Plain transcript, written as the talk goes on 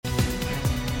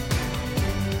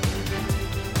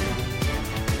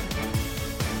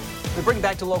We bring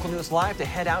back to Local News Live to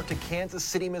head out to Kansas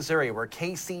City, Missouri, where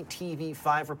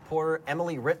KCTV5 reporter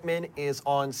Emily Rittman is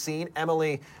on scene.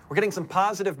 Emily, we're getting some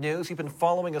positive news. You've been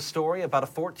following a story about a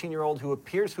 14-year-old who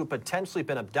appears to have potentially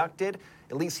been abducted.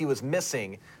 At least he was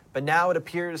missing, but now it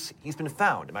appears he's been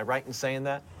found. Am I right in saying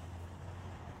that?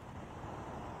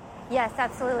 Yes,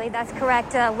 absolutely. That's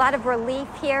correct. A lot of relief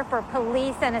here for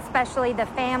police and especially the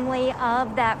family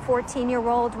of that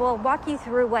 14-year-old. We'll walk you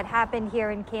through what happened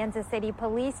here in Kansas City.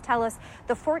 Police tell us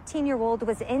the 14-year-old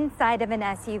was inside of an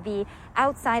SUV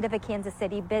outside of a Kansas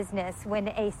City business when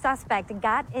a suspect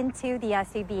got into the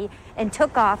SUV and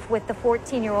took off with the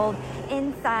 14-year-old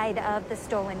inside of the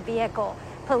stolen vehicle.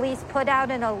 Police put out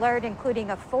an alert,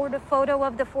 including a photo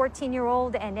of the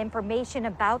 14-year-old and information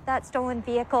about that stolen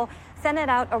vehicle, sent it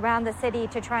out around the city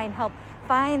to try and help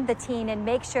find the teen and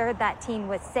make sure that teen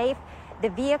was safe. The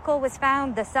vehicle was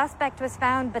found, the suspect was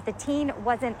found, but the teen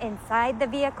wasn't inside the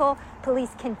vehicle.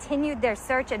 Police continued their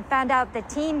search and found out the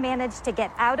teen managed to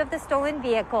get out of the stolen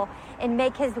vehicle and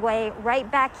make his way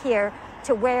right back here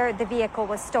to where the vehicle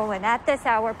was stolen. At this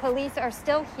hour, police are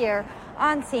still here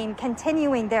on scene,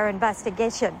 continuing their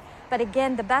investigation. But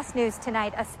again, the best news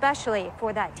tonight, especially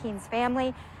for that teen's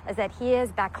family, is that he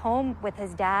is back home with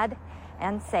his dad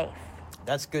and safe.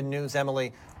 That's good news,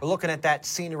 Emily. We're looking at that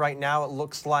scene right now. It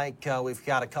looks like we've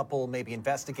got a couple, maybe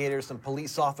investigators, some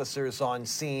police officers on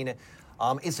scene.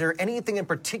 Is there anything in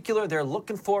particular they're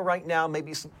looking for right now?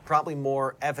 Maybe probably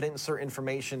more evidence or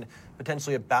information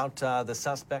potentially about the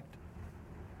suspect?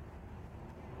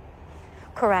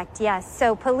 Correct, yes.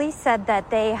 So police said that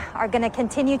they are going to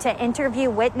continue to interview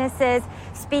witnesses,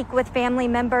 speak with family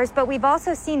members, but we've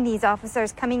also seen these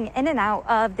officers coming in and out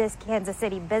of this Kansas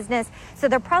City business. So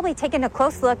they're probably taking a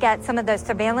close look at some of the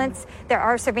surveillance. There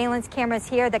are surveillance cameras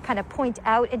here that kind of point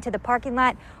out into the parking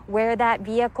lot where that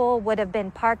vehicle would have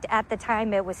been parked at the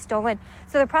time it was stolen.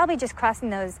 So they're probably just crossing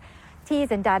those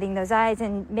T's and dotting those I's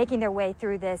and making their way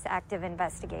through this active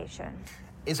investigation.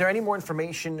 Is there any more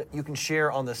information you can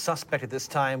share on the suspect at this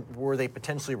time? Were they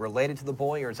potentially related to the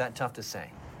boy, or is that tough to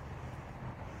say?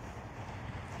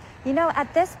 You know,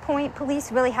 at this point,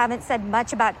 police really haven't said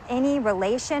much about any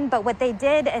relation, but what they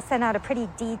did is send out a pretty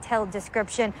detailed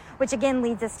description, which again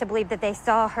leads us to believe that they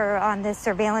saw her on this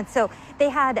surveillance. So they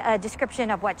had a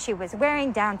description of what she was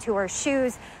wearing down to her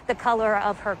shoes, the color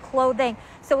of her clothing.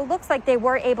 So it looks like they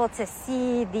were able to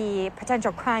see the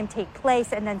potential crime take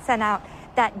place and then send out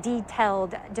that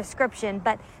detailed description.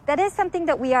 But that is something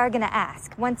that we are going to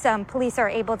ask. Once police are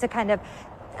able to kind of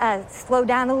slow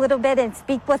down a little bit and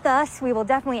speak with us, we will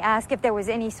definitely ask if there was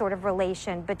any sort of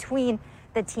relation between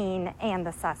the teen and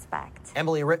the suspect.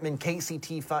 Emily Rittman,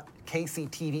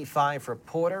 KCTV5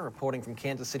 reporter, reporting from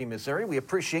Kansas City, Missouri. We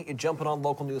appreciate you jumping on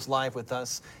Local News Live with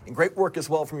us. And great work as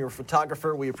well from your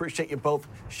photographer. We appreciate you both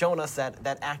showing us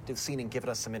that active scene and giving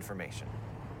us some information.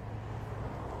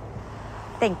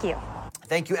 Thank you.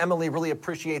 Thank you, Emily. Really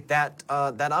appreciate that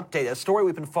update. A story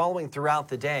we've been following throughout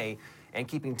the day and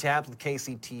keeping tabs with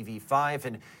KCTV5,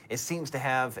 and it seems to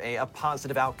have a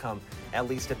positive outcome, at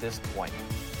least at this point.